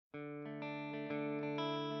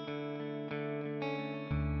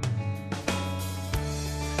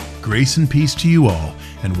Grace and peace to you all,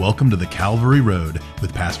 and welcome to the Calvary Road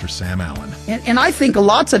with Pastor Sam Allen. And I think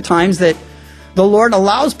lots of times that the Lord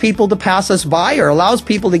allows people to pass us by or allows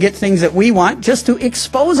people to get things that we want just to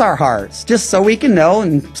expose our hearts, just so we can know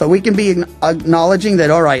and so we can be acknowledging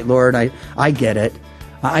that, all right, Lord, I get it.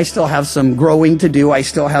 I still have some growing to do. I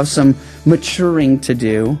still have some maturing to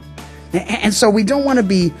do. And so we don't want to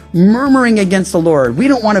be murmuring against the Lord. We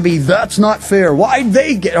don't want to be, that's not fair. Why'd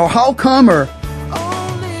they get, or how come, or...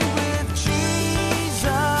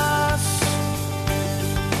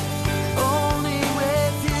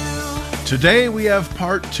 Today we have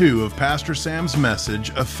part 2 of Pastor Sam's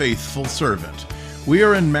message, A Faithful Servant. We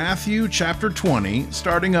are in Matthew chapter 20,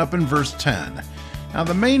 starting up in verse 10. Now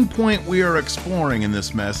the main point we are exploring in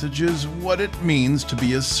this message is what it means to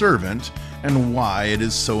be a servant and why it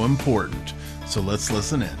is so important. So let's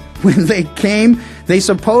listen in. When they came, they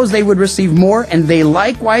supposed they would receive more, and they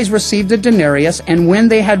likewise received a denarius. And when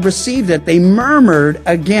they had received it, they murmured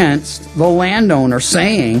against the landowner,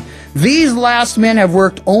 saying, these last men have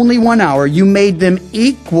worked only 1 hour. You made them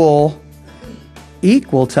equal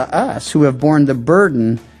to us who have borne the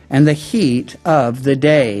burden and the heat of the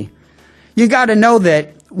day. You got to know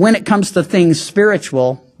that when it comes to things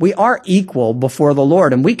spiritual, we are equal before the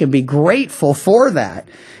Lord, and we can be grateful for that.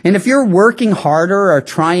 And if you're working harder or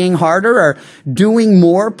trying harder or doing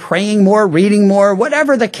more, praying more, reading more,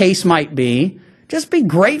 whatever the case might be, just be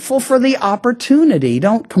grateful for the opportunity.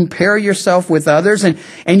 Don't compare yourself with others. And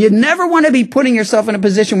you never want to be putting yourself in a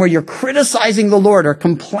position where you're criticizing the Lord or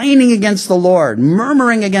complaining against the Lord,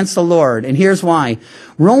 murmuring against the Lord. And here's why.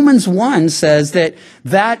 Romans 1 says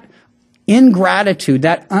that ingratitude,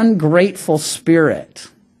 that ungrateful spirit,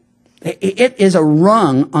 it is a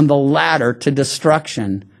rung on the ladder to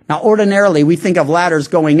destruction. Now, ordinarily, we think of ladders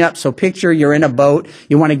going up. So picture you're in a boat.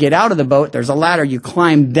 You want to get out of the boat. There's a ladder. You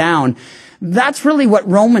climb down. That's really what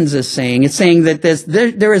Romans is saying. It's saying that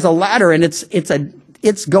there is a ladder, and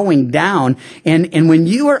it's going down. And when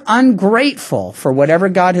you are ungrateful for whatever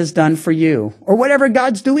God has done for you, or whatever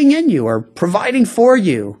God's doing in you, or providing for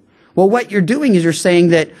you, well, what you're doing is you're saying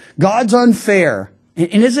that God's unfair.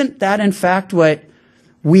 And isn't that, in fact, what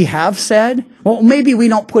we have said? Well, maybe we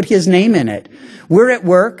don't put his name in it. We're at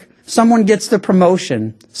work. Someone gets the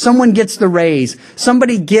promotion. Someone gets the raise.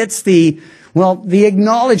 Somebody gets the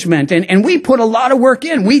acknowledgement. And we put a lot of work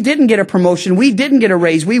in. We didn't get a promotion. We didn't get a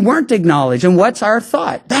raise. We weren't acknowledged. And what's our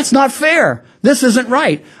thought? That's not fair. This isn't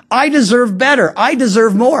right. I deserve better. I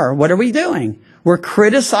deserve more. What are we doing? We're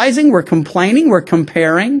criticizing. We're complaining. We're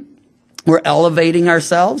comparing. We're elevating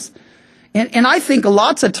ourselves. And I think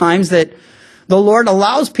lots of times that the Lord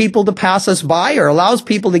allows people to pass us by or allows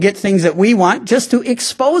people to get things that we want just to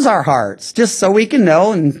expose our hearts, just so we can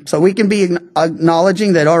know and so we can be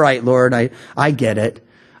acknowledging that, all right, Lord, I get it.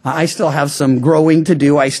 I still have some growing to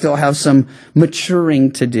do. I still have some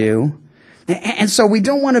maturing to do. And so we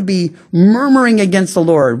don't want to be murmuring against the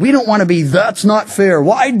Lord. We don't want to be, that's not fair.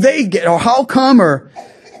 Why'd they get, or how come, or,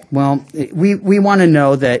 well, we want to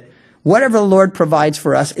know that whatever the Lord provides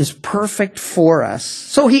for us is perfect for us.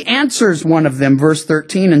 So he answers one of them, verse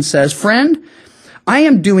 13, and says, friend, I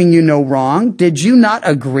am doing you no wrong. Did you not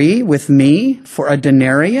agree with me for a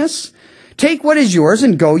denarius? Take what is yours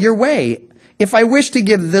and go your way. If I wish to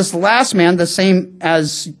give this last man the same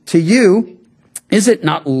as to you, is it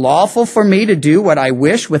not lawful for me to do what I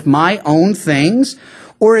wish with my own things?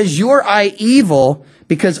 Or is your eye evil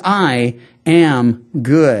because I am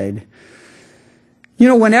good? You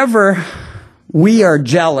know, whenever we are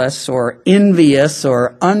jealous or envious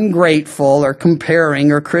or ungrateful or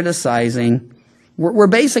comparing or criticizing, we're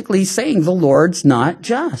basically saying the Lord's not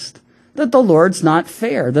just, that the Lord's not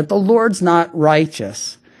fair, that the Lord's not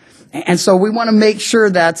righteous. And so we want to make sure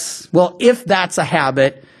if that's a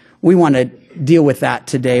habit, we want to deal with that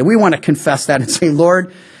today. We want to confess that and say,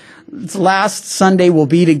 Lord, it's last Sunday we'll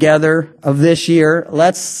be together of this year.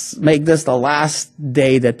 Let's make this the last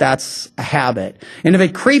day that's a habit. And if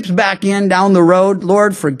it creeps back in down the road,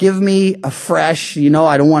 Lord, forgive me afresh. You know,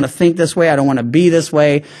 I don't want to think this way. I don't want to be this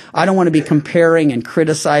way. I don't want to be comparing and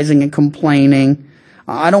criticizing and complaining.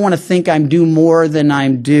 I don't want to think I'm due more than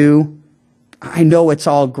I'm due. I know it's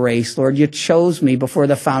all grace, Lord. You chose me before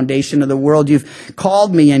the foundation of the world. You've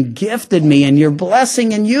called me and gifted me, and you're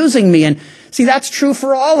blessing and using me. And see, that's true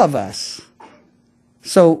for all of us.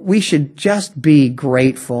 So we should just be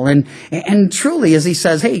grateful. And truly, as he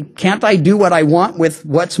says, hey, can't I do what I want with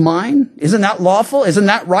what's mine? Isn't that lawful? Isn't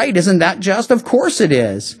that right? Isn't that just? Of course it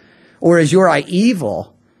is. Or is your eye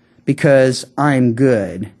evil because I'm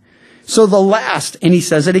good? So the last, and he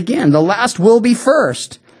says it again, the last will be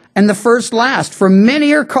first, and the first last. For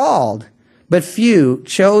many are called, but few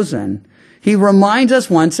chosen. He reminds us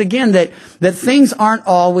once again that things aren't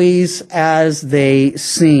always as they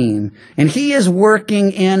seem. And He is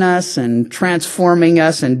working in us and transforming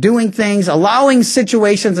us and doing things, allowing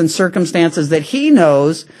situations and circumstances that He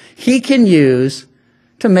knows He can use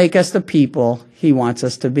to make us the people He wants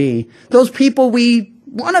us to be. Those people we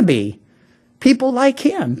want to be. People like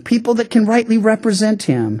Him, people that can rightly represent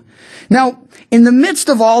Him. Now, in the midst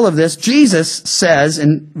of all of this, Jesus says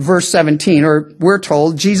in verse 17, or we're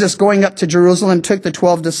told, Jesus going up to Jerusalem took the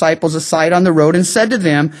 12 disciples aside on the road and said to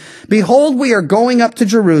them, "Behold, we are going up to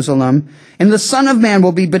Jerusalem, and the Son of Man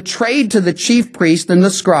will be betrayed to the chief priests and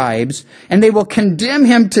the scribes, and they will condemn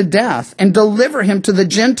Him to death and deliver Him to the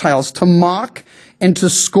Gentiles to mock and to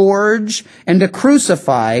scourge and to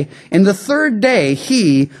crucify, and the third day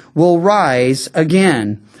He will rise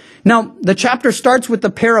again." Now, the chapter starts with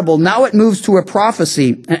the parable. Now it moves to a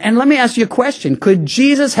prophecy. And let me ask you a question. Could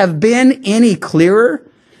Jesus have been any clearer?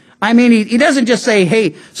 I mean, he doesn't just say,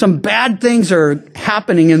 hey, some bad things are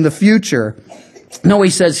happening in the future. No,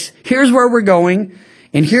 He says, here's where we're going,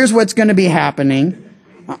 and here's what's going to be happening.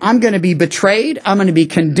 I'm going to be betrayed. I'm going to be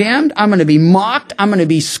condemned. I'm going to be mocked. I'm going to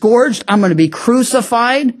be scourged. I'm going to be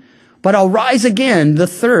crucified. But I'll rise again the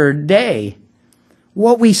third day.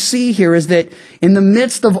 What we see here is that in the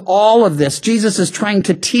midst of all of this, Jesus is trying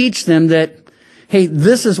to teach them that, hey,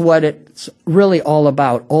 this is what it's really all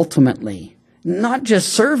about ultimately. Not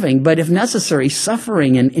just serving, but if necessary,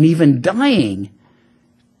 suffering and even dying,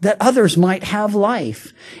 that others might have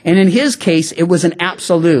life. And in His case, it was an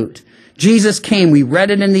absolute. Jesus came, we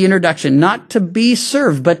read it in the introduction, not to be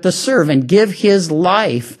served, but to serve and give His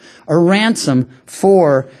life a ransom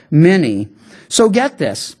for many. So get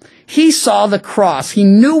this. He saw the cross. He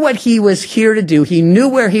knew what He was here to do. He knew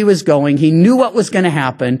where He was going. He knew what was going to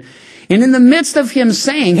happen. And in the midst of Him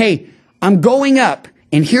saying, hey, I'm going up,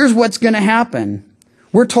 and here's what's going to happen,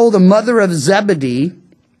 we're told the mother of Zebedee,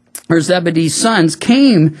 or Zebedee's sons,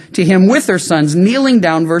 came to Him with her sons, kneeling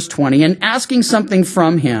down, verse 20, and asking something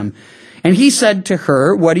from Him. And He said to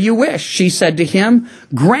her, "What do you wish?" She said to Him,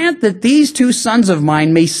 "Grant that these 2 sons of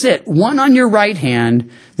mine may sit, one on your right hand,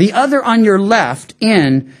 the other on your left,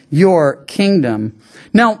 in your kingdom."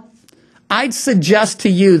 Now, I'd suggest to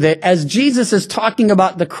you that as Jesus is talking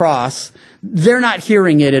about the cross, they're not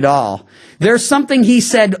hearing it at all. There's something He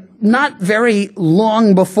said not very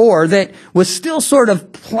long before that was still sort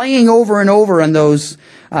of playing over and over on those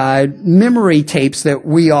memory tapes that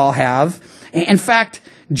we all have. In fact,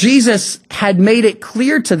 Jesus had made it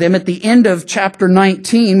clear to them at the end of chapter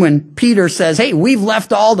 19 when Peter says, hey, we've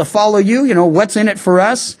left all to follow you. You know, what's in it for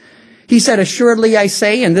us? He said, assuredly I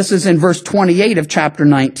say, and this is in verse 28 of chapter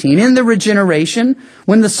 19, in the regeneration,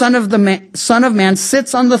 when the Son of Man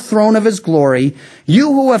sits on the throne of His glory, you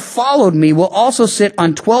who have followed me will also sit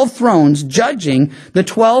on 12 thrones, judging the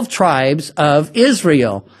 12 tribes of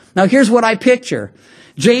Israel. Now here's what I picture.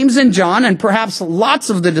 James and John, and perhaps lots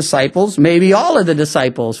of the disciples, maybe all of the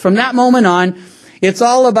disciples, from that moment on, it's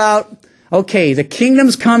all about, okay, the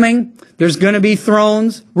kingdom's coming. There's going to be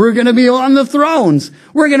thrones. We're going to be on the thrones.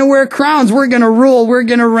 We're going to wear crowns. We're going to rule. We're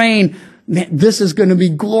going to reign. This is going to be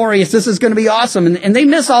glorious. This is going to be awesome. And they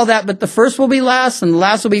miss all that, but the first will be last and the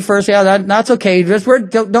last will be first. Yeah, that's okay.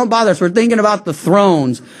 Don't bother us. We're thinking about the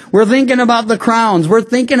thrones. We're thinking about the crowns. We're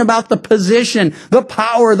thinking about the position, the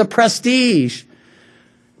power, the prestige.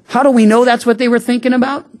 How do we know that's what they were thinking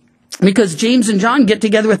about? Because James and John get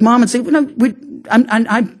together with Mom and say,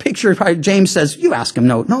 I picture James says, you ask him.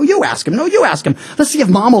 No, you ask him. No, you ask him. Let's see if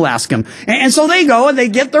Mom will ask him. And so they go and they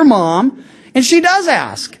get their mom, and she does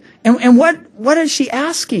ask. And what is she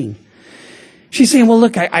asking? She's saying, well,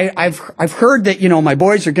 look, I've heard that, my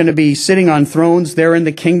boys are going to be sitting on thrones there in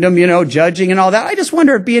the kingdom, judging and all that. I just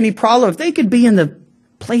wonder if it'd be any problem if they could be in the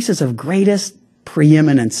places of greatest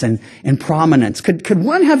preeminence and prominence. Could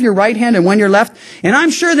one have your right hand and one your left? And I'm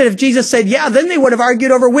sure that if Jesus said, yeah, then they would have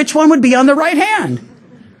argued over which one would be on the right hand.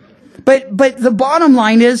 But the bottom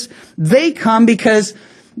line is they come because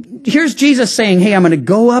here's Jesus saying, hey, I'm going to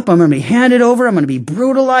go up. I'm going to be handed over. I'm going to be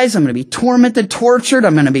brutalized. I'm going to be tormented, tortured.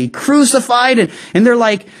 I'm going to be crucified. And they're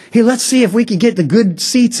like, hey, let's see if we could get the good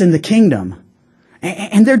seats in the kingdom.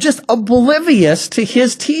 And they're just oblivious to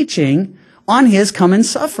His teaching on His coming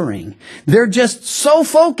suffering. They're just so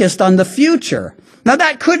focused on the future. Now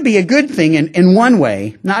that could be a good thing in one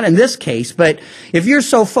way, not in this case, but if you're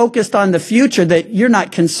so focused on the future that you're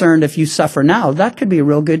not concerned if you suffer now, that could be a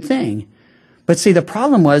real good thing. But see, the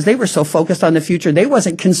problem was they were so focused on the future, they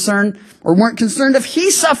weren't concerned if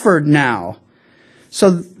He suffered now. So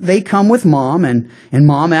they come with Mom, and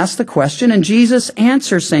Mom asks the question, and Jesus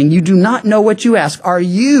answers saying, you do not know what you ask. Are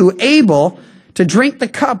you able to drink the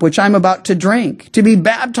cup which I'm about to drink, to be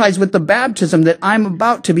baptized with the baptism that I'm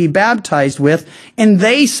about to be baptized with. And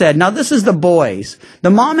they said, now this is the boys. The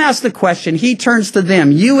mom asked the question. He turns to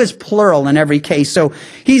them. You is plural in every case. So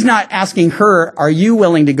he's not asking her, are you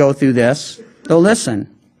willing to go through this? So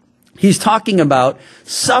listen, he's talking about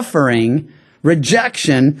suffering,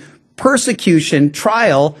 rejection, persecution,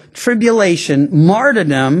 trial, tribulation,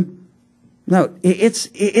 martyrdom. No,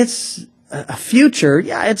 it's a future.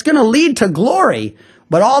 Yeah, it's going to lead to glory.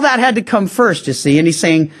 But all that had to come first, you see. And he's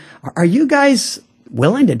saying, are you guys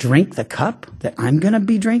willing to drink the cup that I'm going to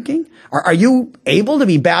be drinking? Are you able to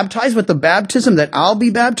be baptized with the baptism that I'll be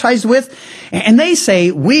baptized with? And they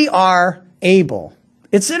say, we are able.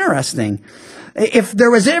 It's interesting. If there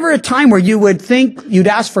was ever a time where you would think you'd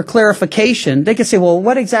ask for clarification, they could say, well,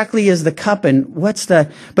 what exactly is the cup and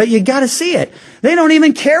but you got to see it. They don't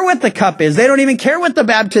even care what the cup is. They don't even care what the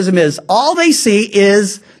baptism is. All they see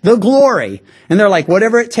is the glory. And they're like,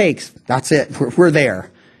 whatever it takes, that's it. We're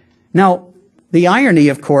there. Now, the irony,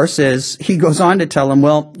 of course, is he goes on to tell them,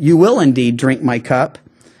 well, you will indeed drink my cup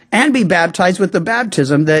and be baptized with the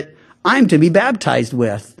baptism that I'm to be baptized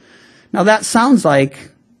with. Now, that sounds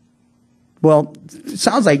like, well, it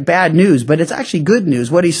sounds like bad news, but it's actually good news.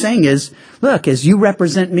 What he's saying is, look, as you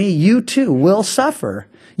represent me, you too will suffer.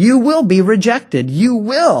 You will be rejected. You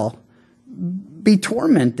will be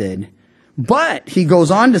tormented. But, he goes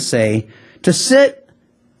on to say, to sit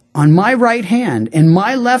on my right hand and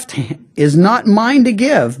my left hand is not mine to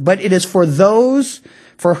give, but it is for those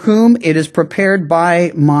for whom it is prepared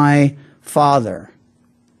by my Father.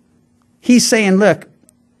 He's saying, look,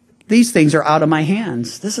 these things are out of my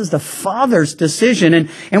hands. This is the Father's decision.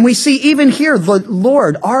 And we see even here the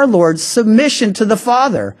Lord, our Lord's submission to the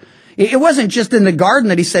Father. It wasn't just in the garden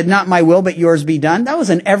that he said, not my will, but yours be done. That was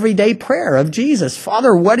an everyday prayer of Jesus.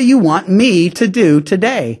 Father, what do you want me to do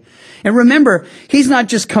today? And remember, he's not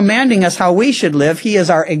just commanding us how we should live. He is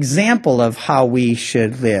our example of how we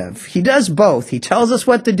should live. He does both. He tells us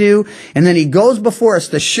what to do, and then he goes before us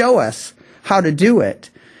to show us how to do it.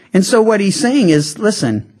 And so what he's saying is,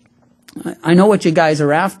 listen, I know what you guys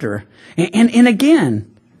are after. And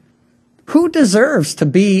again, who deserves to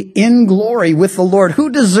be in glory with the Lord? Who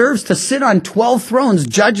deserves to sit on 12 thrones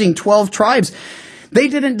judging 12 tribes? They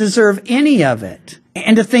didn't deserve any of it.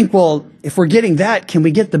 And to think, well, if we're getting that, can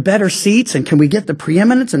we get the better seats? And can we get the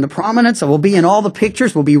preeminence and the prominence? And we'll be in all the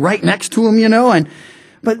pictures. We'll be right next to them, you know.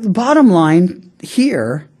 But the bottom line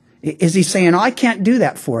here is he's saying, I can't do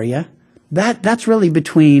that for you. That's really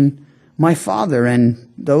between my Father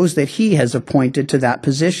and those that he has appointed to that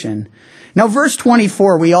position. Now, verse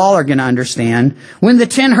 24, we all are going to understand. When the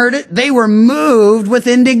 10 heard it, they were moved with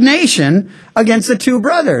indignation against the two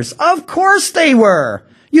brothers. Of course they were.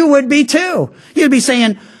 You would be too. You'd be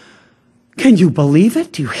saying, can you believe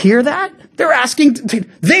it? Do you hear that? They're asking,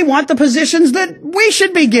 they want the positions that we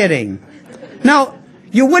should be getting. Now,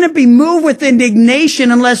 you wouldn't be moved with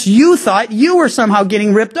indignation unless you thought you were somehow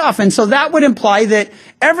getting ripped off. And so that would imply that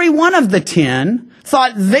every one of the 10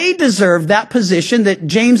 thought they deserved that position that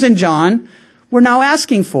James and John were now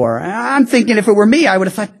asking for. I'm thinking if it were me, I would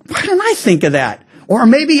have thought, why didn't I think of that? Or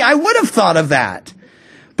maybe I would have thought of that.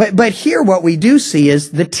 But here what we do see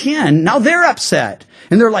is the 10, now they're upset.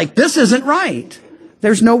 And they're like, this isn't right.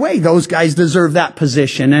 There's no way those guys deserve that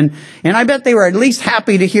position. And I bet they were at least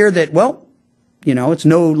happy to hear that, well, you know, it's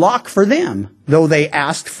no lock for them, though they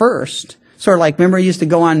asked first. Sort of like, remember you used to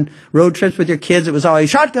go on road trips with your kids? It was always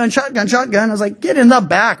shotgun, shotgun, shotgun. I was like, get in the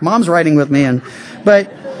back. Mom's riding with me.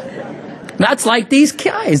 But that's like these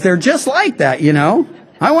guys. They're just like that, you know.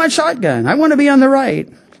 I want shotgun. I want to be on the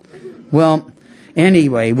right. Well,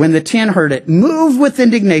 anyway, when the 10 heard it, moved with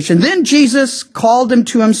indignation, then Jesus called them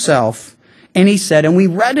to himself. And he said, and we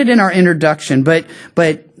read it in our introduction, but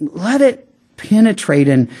let it penetrate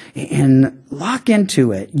and lock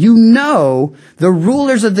into it. You know, the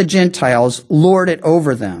rulers of the Gentiles lord it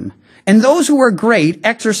over them. And those who are great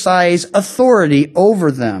exercise authority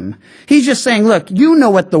over them. He's just saying, look, you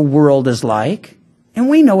know what the world is like. And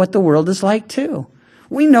we know what the world is like too.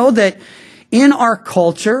 We know that in our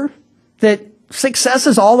culture, that success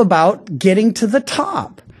is all about getting to the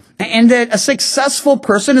top. And that a successful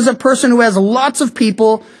person is a person who has lots of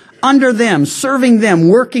people under them, serving them,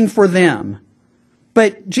 working for them.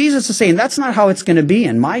 But Jesus is saying, that's not how it's going to be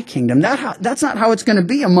in my kingdom. That's not how it's going to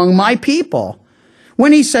be among my people.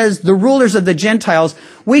 When he says the rulers of the Gentiles,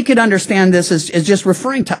 we could understand this as just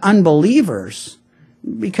referring to unbelievers.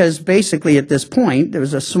 Because basically at this point, there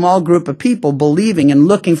was a small group of people believing and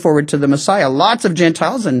looking forward to the Messiah. Lots of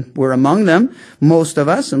Gentiles, and we're among them, most of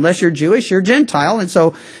us. Unless you're Jewish, you're Gentile. And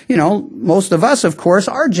so, you know, most of us, of course,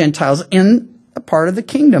 are Gentiles in a part of the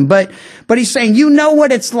kingdom. But he's saying, you know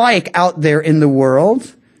what it's like out there in the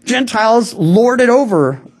world. Gentiles lord it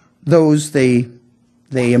over those they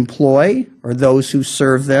employ or those who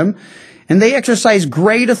serve them, and they exercise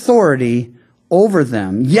great authority over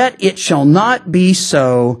them. Yet it shall not be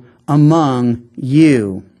so among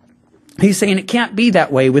you. He's saying it can't be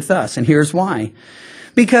that way with us, and here's why.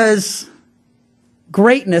 Because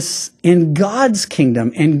greatness in God's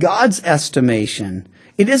kingdom, in God's estimation,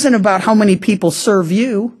 it isn't about how many people serve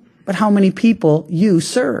you, but how many people you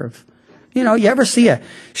serve. You know, you ever see a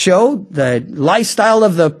show, the lifestyle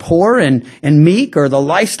of the poor and meek, or the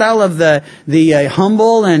lifestyle of the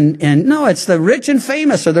humble and no, it's the rich and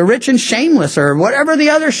famous, or the rich and shameless, or whatever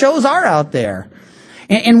the other shows are out there.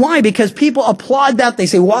 And why? Because people applaud that. They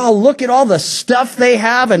say, wow, look at all the stuff they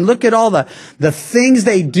have, and look at all the things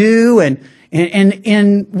they do. And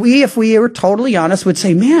we, if we were totally honest, would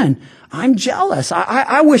say, man, I'm jealous.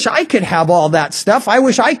 I wish I could have all that stuff. I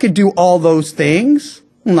wish I could do all those things.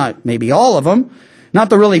 Well, not maybe all of them.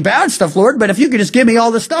 Not the really bad stuff, Lord, but if you could just give me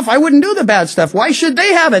all the stuff, I wouldn't do the bad stuff. Why should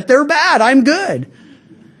they have it? They're bad. I'm good.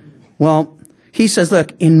 Well, he says,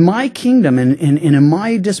 look, in my kingdom and in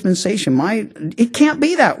my dispensation, it can't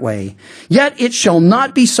be that way. Yet it shall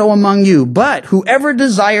not be so among you. But whoever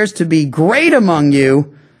desires to be great among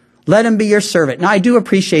you, let him be your servant. Now, I do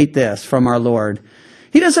appreciate this from our Lord.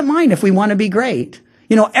 He doesn't mind if we want to be great.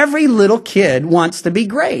 You know, every little kid wants to be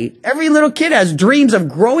great. Every little kid has dreams of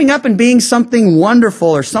growing up and being something wonderful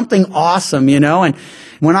or something awesome, you know. And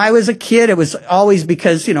when I was a kid, it was always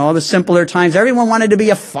because, you know, it was simpler times. Everyone wanted to be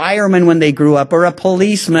a fireman when they grew up, or a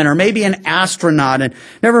policeman, or maybe an astronaut. And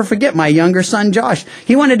never forget my younger son, Josh.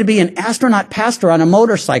 He wanted to be an astronaut pastor on a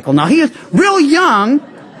motorcycle. Now, he is real young.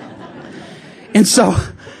 And so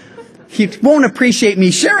he won't appreciate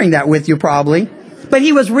me sharing that with you probably. But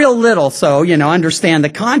he was real little, so, you know, understand the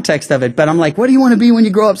context of it. But I'm like, what do you want to be when you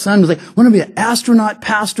grow up, son? He was like, I want to be an astronaut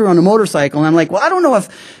pastor on a motorcycle. And I'm like, well, I don't know if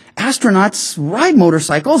astronauts ride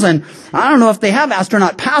motorcycles, and I don't know if they have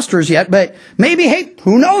astronaut pastors yet, but maybe, hey,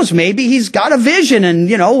 who knows? Maybe he's got a vision, and,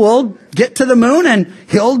 you know, we'll get to the moon and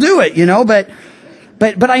he'll do it, you know. But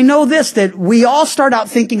I know this, that we all start out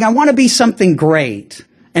thinking, I want to be something great.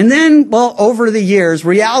 And then, well, over the years,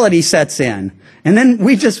 reality sets in. And then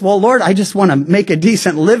we just, well, Lord, I just want to make a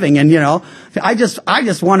decent living. And, you know, I just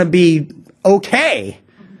want to be okay.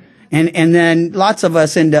 And then lots of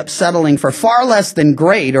us end up settling for far less than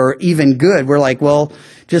great or even good. We're like, well,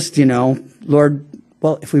 just, you know, Lord,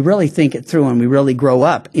 well, if we really think it through and we really grow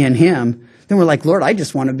up in Him, then we're like, Lord, I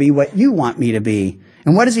just want to be what you want me to be.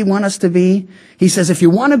 And what does He want us to be? He says, if you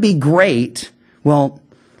want to be great, well,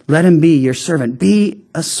 let him be your servant. Be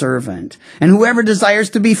a servant. And whoever desires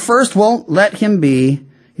to be first, well, let him be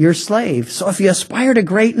your slave. So if you aspire to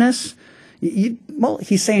greatness, well,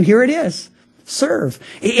 he's saying, here it is. Serve.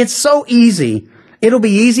 It's so easy. It'll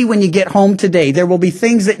be easy when you get home today. There will be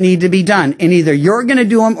things that need to be done. And either you're going to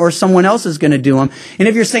do them or someone else is going to do them. And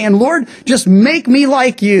if you're saying, Lord, just make me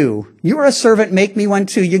like you. You're a servant, make me one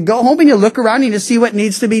too. You go home and you look around and you see what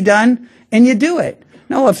needs to be done and you do it.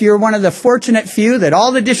 No, if you're one of the fortunate few that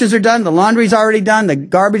all the dishes are done, the laundry's already done, the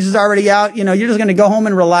garbage is already out, you know, you're just going to go home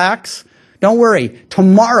and relax. Don't worry.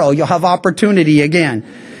 Tomorrow you'll have opportunity again.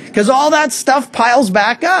 Because all that stuff piles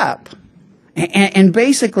back up. And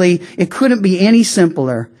basically, it couldn't be any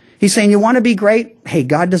simpler. He's saying, you want to be great? Hey,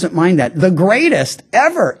 God doesn't mind that. The greatest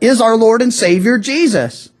ever is our Lord and Savior,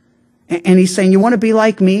 Jesus. And He's saying, you want to be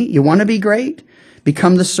like me? You want to be great?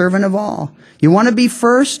 Become the servant of all. You want to be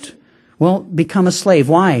first? Well, become a slave.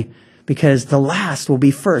 Why? Because the last will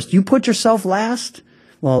be first. You put yourself last,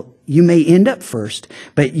 well, you may end up first.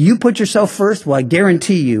 But you put yourself first, well, I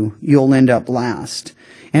guarantee you, you'll end up last.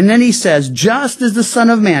 And then He says, just as the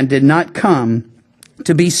Son of Man did not come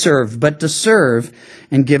to be served, but to serve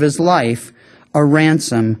and give His life a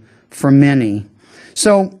ransom for many.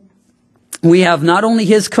 So we have not only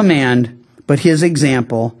His command, but His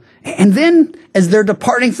example. And then, as they're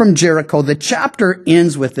departing from Jericho, the chapter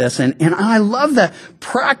ends with this. And I love the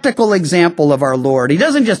practical example of our Lord. He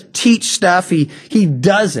doesn't just teach stuff, He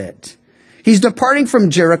does it. He's departing from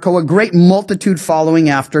Jericho, a great multitude following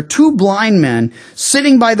after. 2 blind men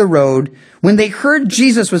sitting by the road, when they heard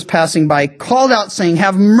Jesus was passing by, called out saying,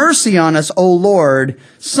 have mercy on us, O Lord,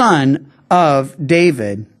 Son of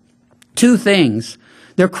David. 2 things.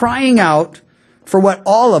 They're crying out for what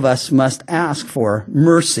all of us must ask for,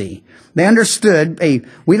 mercy. They understood, hey,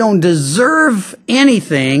 we don't deserve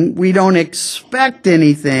anything, we don't expect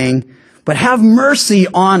anything, but have mercy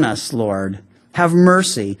on us, Lord. Have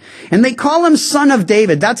mercy. And they call Him Son of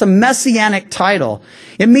David. That's a messianic title.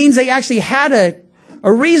 It means they actually had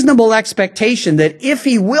a reasonable expectation that if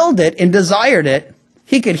he willed it and desired it,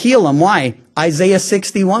 he could heal them. Why? Isaiah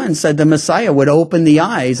 61 said the Messiah would open the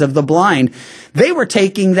eyes of the blind. They were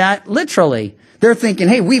taking that literally. They're thinking,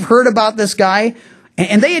 hey, we've heard about this guy.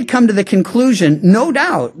 And they had come to the conclusion, no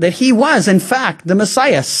doubt, that he was, in fact, the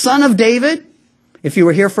Messiah, son of David. If you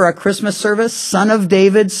were here for our Christmas service, son of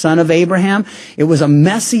David, son of Abraham. It was a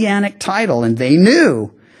messianic title, and they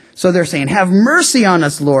knew. So they're saying, have mercy on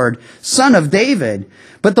us, Lord, son of David.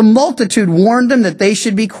 But the multitude warned them that they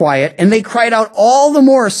should be quiet, and they cried out all the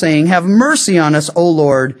more, saying, have mercy on us, O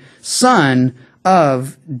Lord, son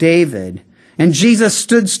of David. And Jesus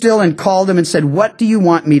stood still and called them and said, what do you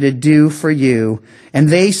want me to do for you? And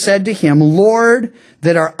they said to him, Lord,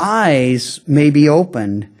 that our eyes may be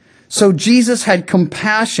opened. So Jesus had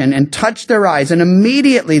compassion and touched their eyes, and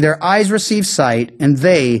immediately their eyes received sight, and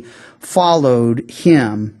they followed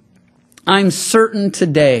him. I'm certain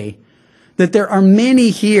today that there are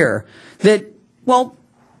many here that, well,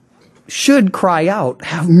 should cry out,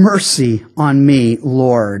 have mercy on me,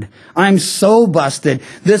 Lord. I'm so busted.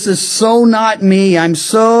 This is so not me. I'm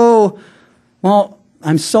so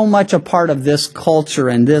much a part of this culture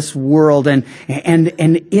and this world. And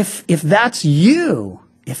if that's you,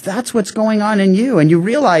 if that's what's going on in you, and you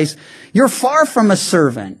realize you're far from a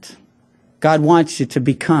servant, God wants you to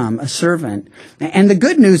become a servant. And the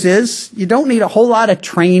good news is you don't need a whole lot of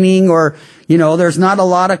training, or, there's not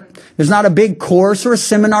a big course or a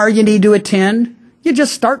seminar you need to attend. You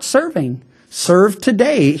just start serving. Serve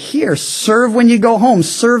today, here. Serve when you go home.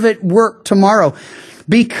 Serve at work tomorrow.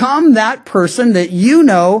 Become that person that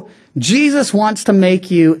Jesus wants to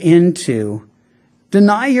make you into.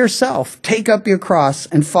 Deny yourself, take up your cross,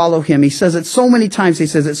 and follow him. He says it so many times, he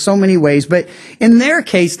says it so many ways, but in their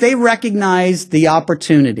case, they recognized the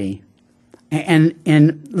opportunity.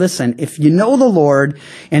 And listen, if you know the Lord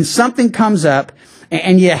and something comes up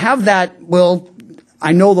and you have that,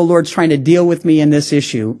 I know the Lord's trying to deal with me in this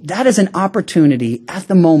issue, that is an opportunity at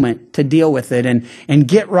the moment to deal with it and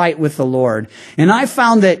get right with the Lord. And I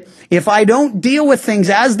found that if I don't deal with things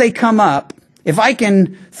as they come up, if I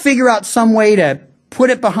can figure out some way to put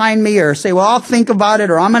it behind me or say, I'll think about it,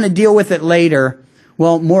 or I'm going to deal with it later.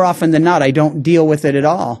 Well, more often than not, I don't deal with it at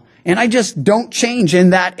all. And I just don't change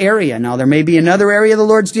in that area. Now, there may be another area the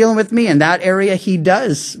Lord's dealing with me. In that area, he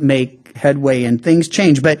does make headway and things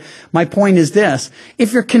change. But my point is this.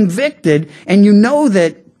 If you're convicted and you know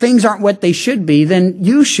that things aren't what they should be, then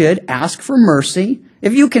you should ask for mercy.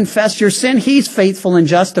 If you confess your sin, he's faithful and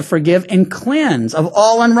just to forgive and cleanse of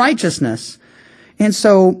all unrighteousness. And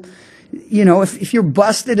so, if you're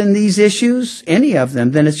busted in these issues, any of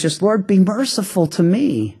them, then it's just, Lord, be merciful to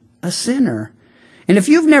me, a sinner. And if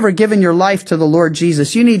you've never given your life to the Lord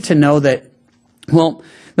Jesus, you need to know that,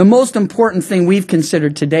 the most important thing we've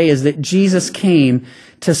considered today is that Jesus came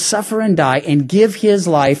to suffer and die and give his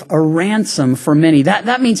life a ransom for many.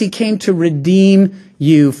 That means he came to redeem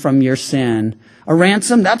you from your sin. A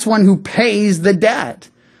ransom, that's one who pays the debt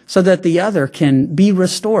so that the other can be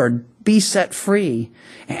restored, be set free.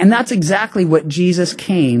 And that's exactly what Jesus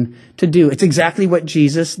came to do. It's exactly what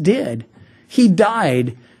Jesus did. He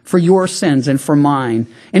died for your sins and for mine.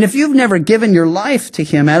 And if you've never given your life to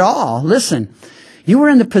him at all, listen, you were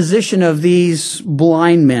in the position of these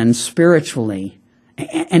blind men spiritually.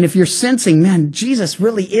 And if you're sensing, man, Jesus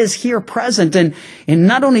really is here present, and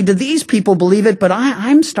not only do these people believe it, but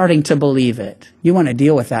I'm starting to believe it. You want to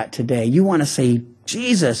deal with that today. You want to say,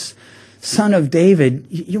 Jesus, Son of David,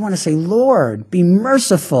 you want to say, Lord, be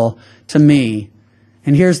merciful to me.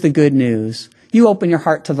 And here's the good news. You open your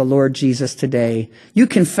heart to the Lord Jesus today. You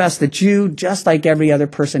confess that you, just like every other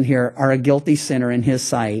person here, are a guilty sinner in his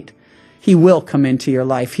sight. He will come into your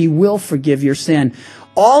life. He will forgive your sin.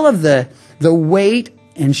 All of the weight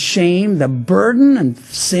and shame, the burden and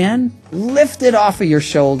sin, lift it off of your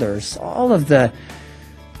shoulders. All of the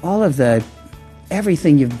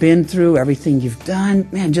everything you've been through, everything you've done,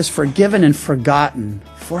 man, just forgiven and forgotten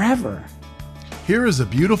forever. Here is a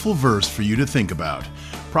beautiful verse for you to think about.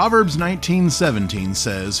 Proverbs 19:17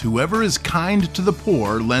 says, "Whoever is kind to the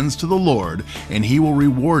poor lends to the Lord, and he will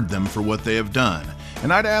reward them for what they have done."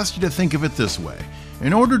 And I'd ask you to think of it this way.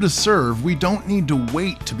 In order to serve, we don't need to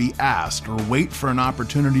wait to be asked or wait for an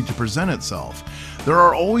opportunity to present itself. There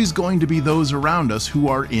are always going to be those around us who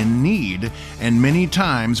are in need, and many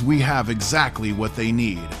times we have exactly what they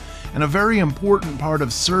need. And a very important part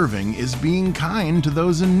of serving is being kind to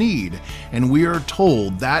those in need, and we are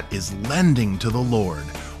told that is lending to the Lord.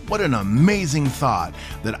 What an amazing thought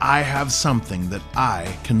that I have something that I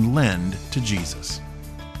can lend to Jesus.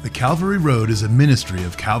 The Calvary Road is a ministry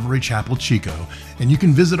of Calvary Chapel Chico, and you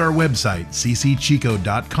can visit our website,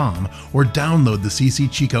 ccchico.com, or download the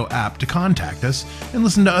CC Chico app to contact us and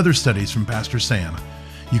listen to other studies from Pastor Sam.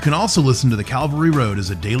 You can also listen to The Calvary Road as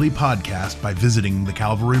a daily podcast by visiting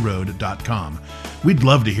thecalvaryroad.com. We'd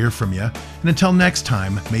love to hear from you, and until next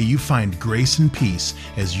time, may you find grace and peace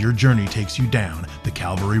as your journey takes you down the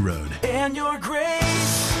Calvary Road. And your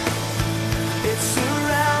grace